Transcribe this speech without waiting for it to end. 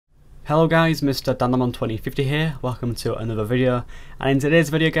Hello guys, Mr. Dandamon2050 here, welcome to another video, and in today's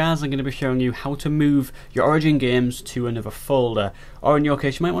video guys I'm going to be showing you how to move your Origin games to another folder, or in your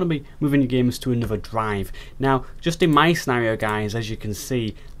case you might want to be moving your games to another drive. Now just in my scenario guys, as you can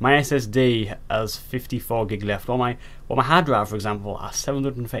see, my SSD has 54 gig left, while my hard drive for example has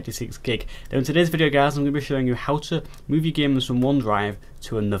 736 gig. Now in today's video guys I'm going to be showing you how to move your games from one drive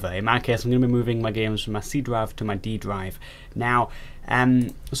to another. In my case I'm going to be moving my games from my C drive to my D drive. Now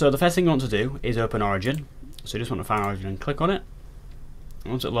so the first thing you want to do is open Origin. So you just want to find Origin and click on it.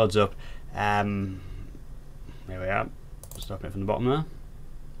 Once it loads up, there we are. Just open it from the bottom there.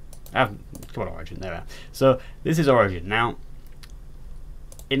 Come on, Origin, there we are. So this is Origin. Now,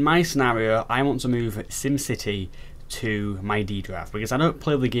 in my scenario, I want to move SimCity to my D drive because I don't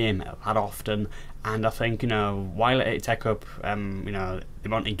play the game that often, and I think, you know, why let it take up you know, the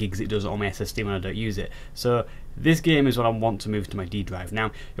amount of gigs it does on my SSD when I don't use it. So this game is what I want to move to my D drive. Now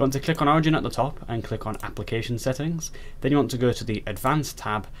you want to click on Origin at the top and click on Application Settings. Then you want to go to the Advanced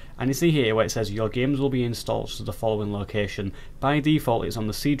tab, and you see here where it says your games will be installed to the following location. By default it's on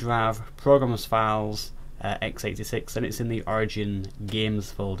the C drive, Programs Files, x86, and it's in the Origin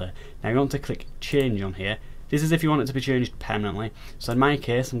Games folder. Now you want to click Change on here. This is if you want it to be changed permanently. So in my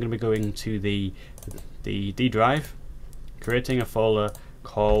case I'm going to be going to the D drive, creating a folder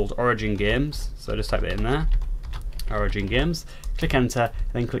called Origin Games. So just type it in there, Origin Games, click enter,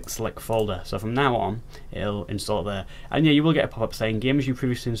 and then click select folder. So from now on it'll install it there, and yeah, you will get a pop-up saying games you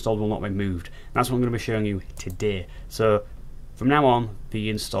previously installed will not be moved. And that's what I'm going to be showing you today. So from now on, the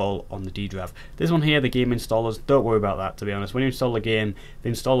install on the D drive. This one here, the game installers, don't worry about that, to be honest. When you install the game, the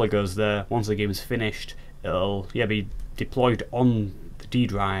installer goes there. Once the game is finished, it'll be deployed on the D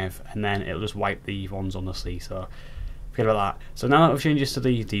drive, and then it'll just wipe the ones on the C, so forget about that. So now that we've changed this to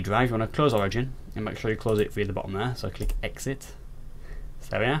the D drive, you want to close Origin and make sure you close it via the bottom there. So click exit. So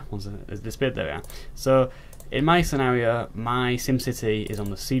there we are. Once it's this bit, there we are. So in my scenario, my SimCity is on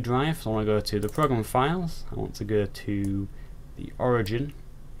the C drive, so I want to go to the Program Files. I want to go to the Origin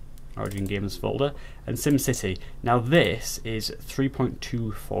Games folder, and SimCity. Now this is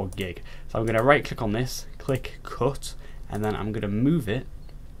 3.24 gig. So I'm going to right click on this, click cut, and then I'm going to move it.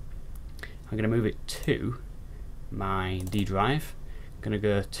 I'm going to move it to my D drive. I'm going to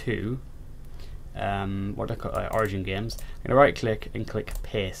go to what do I call Origin Games. I'm going to right click and click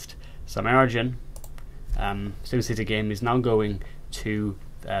paste. So my Origin SimCity game is now going to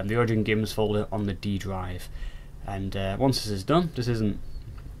the Origin Games folder on the D drive. And once this is done, this isn't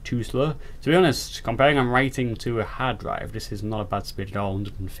too slow. To be honest, comparing I'm writing to a hard drive, this is not a bad speed at all,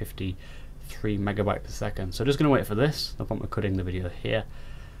 153 megabyte per second. So just going to wait for this. I'll put my cutting the video here.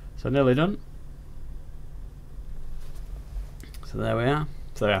 So nearly done. So there we are.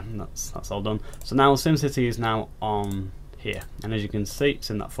 So yeah, that's all done. So now SimCity is now on here, and as you can see, it's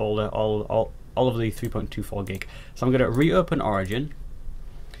in that folder, all of the 3.24 gig. So I'm going to reopen Origin,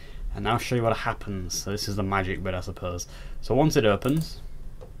 and now show you what happens. So this is the magic bit, I suppose. So once it opens,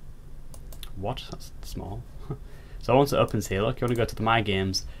 that's small. So once it opens here, look, you want to go to the My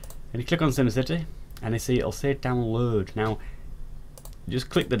Games, and you click on SimCity, and you see it'll say download. Now, just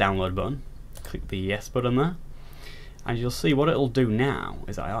click the download button, click the yes button there, and you'll see what it'll do now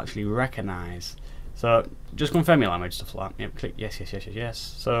is that it'll actually recognise. So just confirm your language stuff like that. Yep, click yes, yes, yes, yes, yes.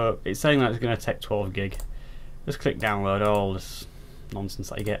 So it's saying that it's going to take 12 gig. Just click download all this nonsense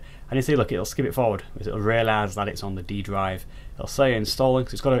that you get, and you see, look, it'll skip it forward because it'll realise that it's on the D drive. It'll say installing,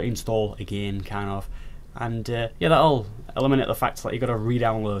 because it's got to install again, kind of, and yeah, that'll eliminate the fact that you got to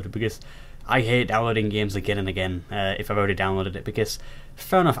re-download, because I hate downloading games again and again if I've already downloaded it, because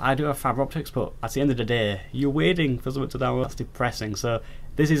fair enough, I do have fibre optics, but at the end of the day you're waiting for something to download. That's depressing. So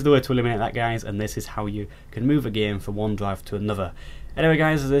this is the way to eliminate that, guys, and this is how you can move a game from one drive to another. Anyway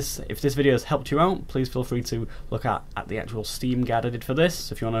guys, if this video has helped you out, please feel free to look at the actual Steam guide I did for this.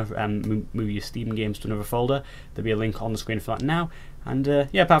 So if you want to move your Steam games to another folder, there'll be a link on the screen for that now. And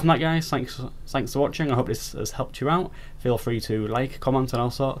yeah, apart from that guys, thanks for watching. I hope this has helped you out. Feel free to like, comment, and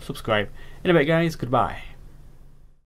also subscribe. In a bit guys, goodbye.